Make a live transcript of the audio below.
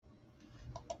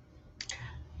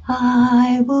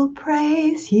I will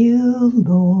praise you,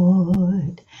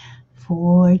 Lord,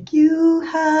 for you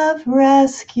have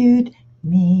rescued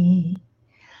me.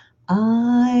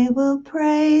 I will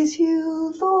praise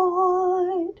you,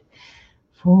 Lord,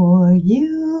 for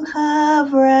you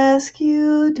have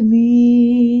rescued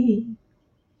me.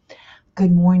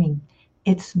 Good morning.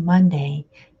 It's Monday,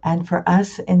 and for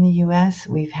us in the US,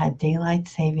 we've had daylight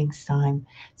savings time.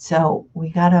 So we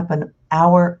got up an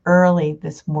hour early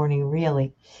this morning,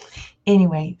 really.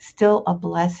 Anyway, still a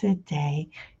blessed day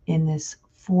in this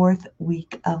fourth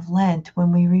week of Lent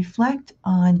when we reflect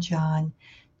on John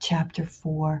chapter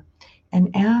 4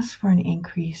 and ask for an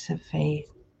increase of faith.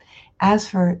 Ask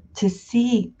for to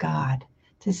see God,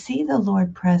 to see the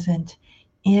Lord present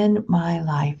in my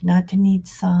life, not to need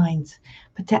signs,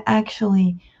 but to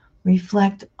actually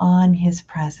reflect on his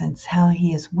presence, how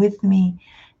he is with me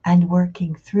and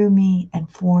working through me and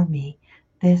for me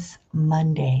this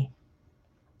Monday.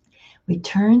 We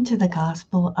turn to the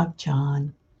Gospel of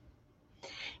John.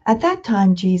 At that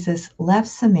time, Jesus left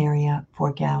Samaria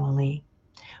for Galilee.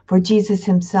 For Jesus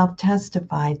himself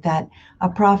testified that a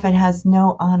prophet has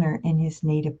no honor in his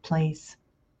native place.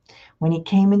 When he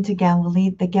came into Galilee,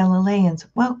 the Galileans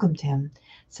welcomed him,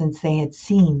 since they had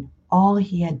seen all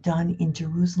he had done in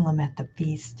Jerusalem at the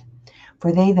feast,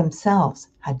 for they themselves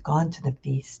had gone to the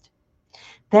feast.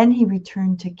 Then he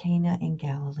returned to Cana in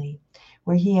Galilee,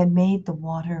 where he had made the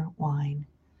water wine.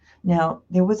 Now,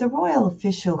 there was a royal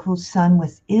official whose son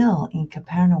was ill in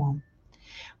Capernaum.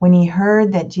 When he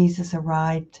heard that Jesus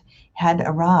had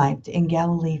arrived in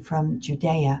Galilee from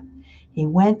Judea, he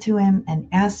went to him and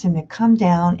asked him to come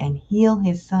down and heal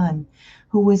his son,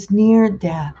 who was near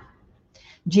death.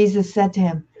 Jesus said to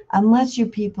him, "Unless you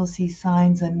people see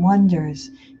signs and wonders,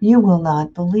 you will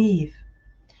not believe."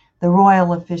 The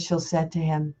royal official said to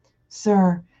him,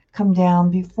 "Sir, come down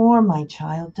before my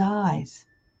child dies."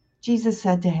 Jesus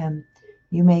said to him,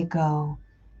 "You may go.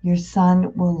 Your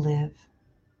son will live."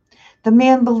 The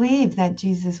man believed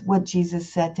what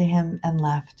Jesus said to him and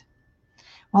left.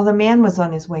 While the man was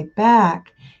on his way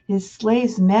back, his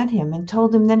slaves met him and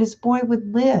told him that his boy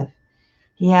would live.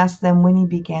 He asked them when he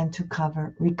began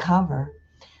to recover.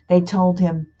 They told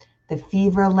him the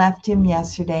fever left him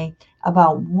yesterday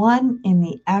about 1 in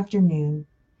the afternoon.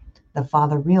 The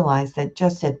father realized that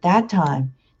just at that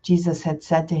time, Jesus had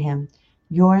said to him,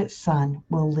 "Your son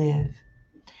will live."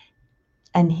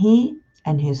 And he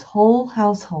and his whole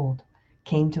household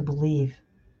came to believe.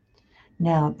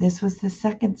 Now, this was the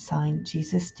second sign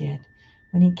Jesus did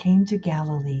when he came to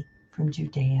Galilee from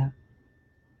Judea.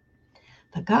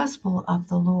 The Gospel of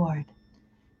the Lord.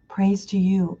 Praise to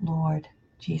you, Lord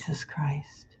Jesus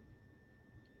Christ.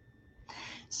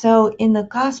 So, in the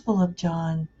Gospel of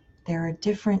John, there are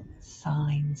different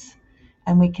signs,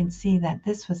 and we can see that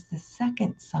this was the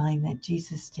second sign that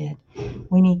Jesus did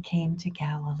when he came to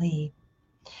Galilee.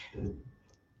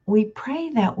 We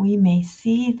pray that we may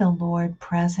see the Lord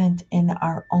present in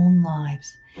our own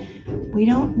lives. We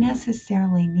don't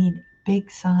necessarily need big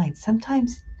signs.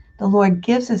 Sometimes the Lord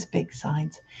gives us big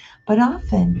signs, but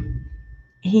often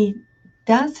he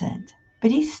doesn't.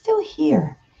 But he's still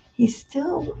here. He's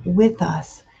still with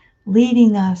us,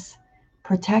 leading us,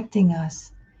 protecting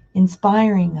us,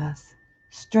 inspiring us,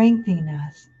 strengthening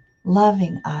us,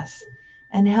 loving us,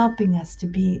 and helping us to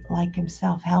be like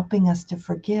himself, helping us to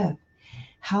forgive,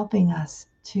 helping us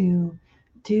to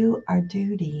do our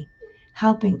duty,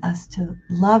 helping us to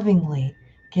lovingly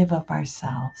give up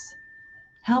ourselves,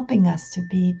 helping us to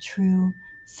be true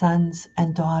sons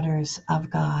and daughters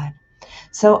of God.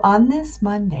 So on this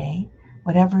Monday,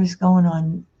 whatever is going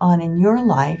on in your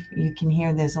life, you can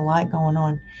hear there's a lot going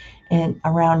on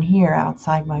around here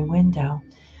outside my window.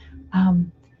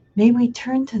 Um, may we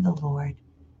turn to the Lord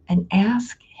and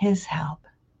ask his help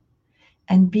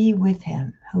and be with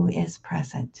him who is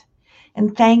present,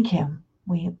 and thank him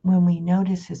when we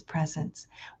notice his presence,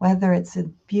 whether it's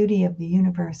the beauty of the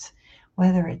universe,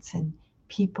 whether it's in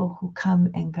people who come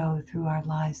and go through our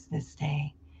lives this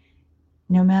day.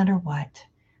 No matter what,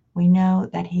 we know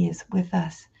that he is with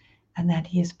us and that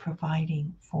he is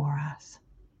providing for us.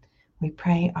 We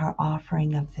pray our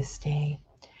offering of this day.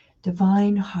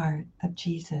 Divine Heart of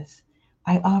Jesus,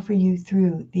 I offer you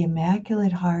through the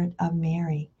Immaculate Heart of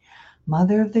Mary,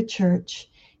 Mother of the Church,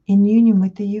 in union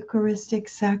with the Eucharistic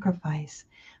sacrifice,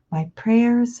 my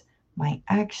prayers, my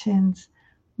actions,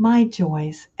 my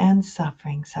joys and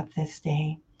sufferings of this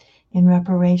day, in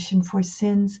reparation for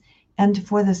sins and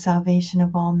for the salvation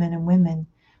of all men and women,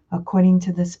 according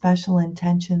to the special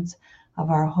intentions of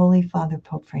our Holy Father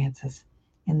Pope Francis,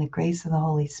 in the grace of the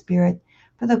Holy Spirit,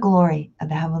 for the glory of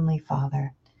the Heavenly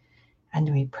Father.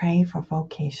 And we pray for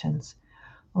vocations.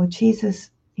 O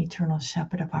Jesus, eternal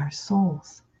shepherd of our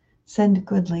souls, send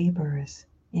good laborers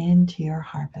into your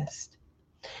harvest.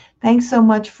 Thanks so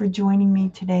much for joining me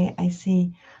today. I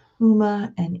see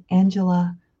Uma and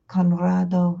Angela,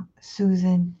 Conrado,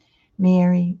 Susan,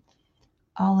 Mary,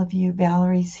 all of you.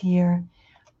 Valerie's here.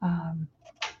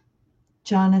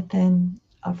 Jonathan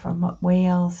from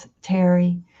Wales,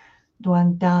 Terry,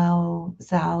 Duandao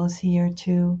Zhao's here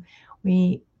too.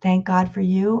 We thank God for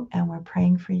you and we're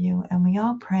praying for you, and we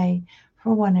all pray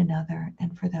for one another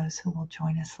and for those who will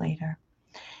join us later.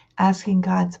 Asking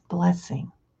God's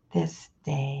blessing this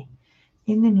day.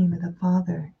 In the name of the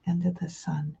Father, and of the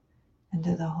Son, and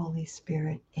of the Holy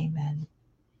Spirit. Amen.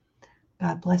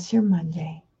 God bless your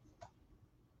Monday.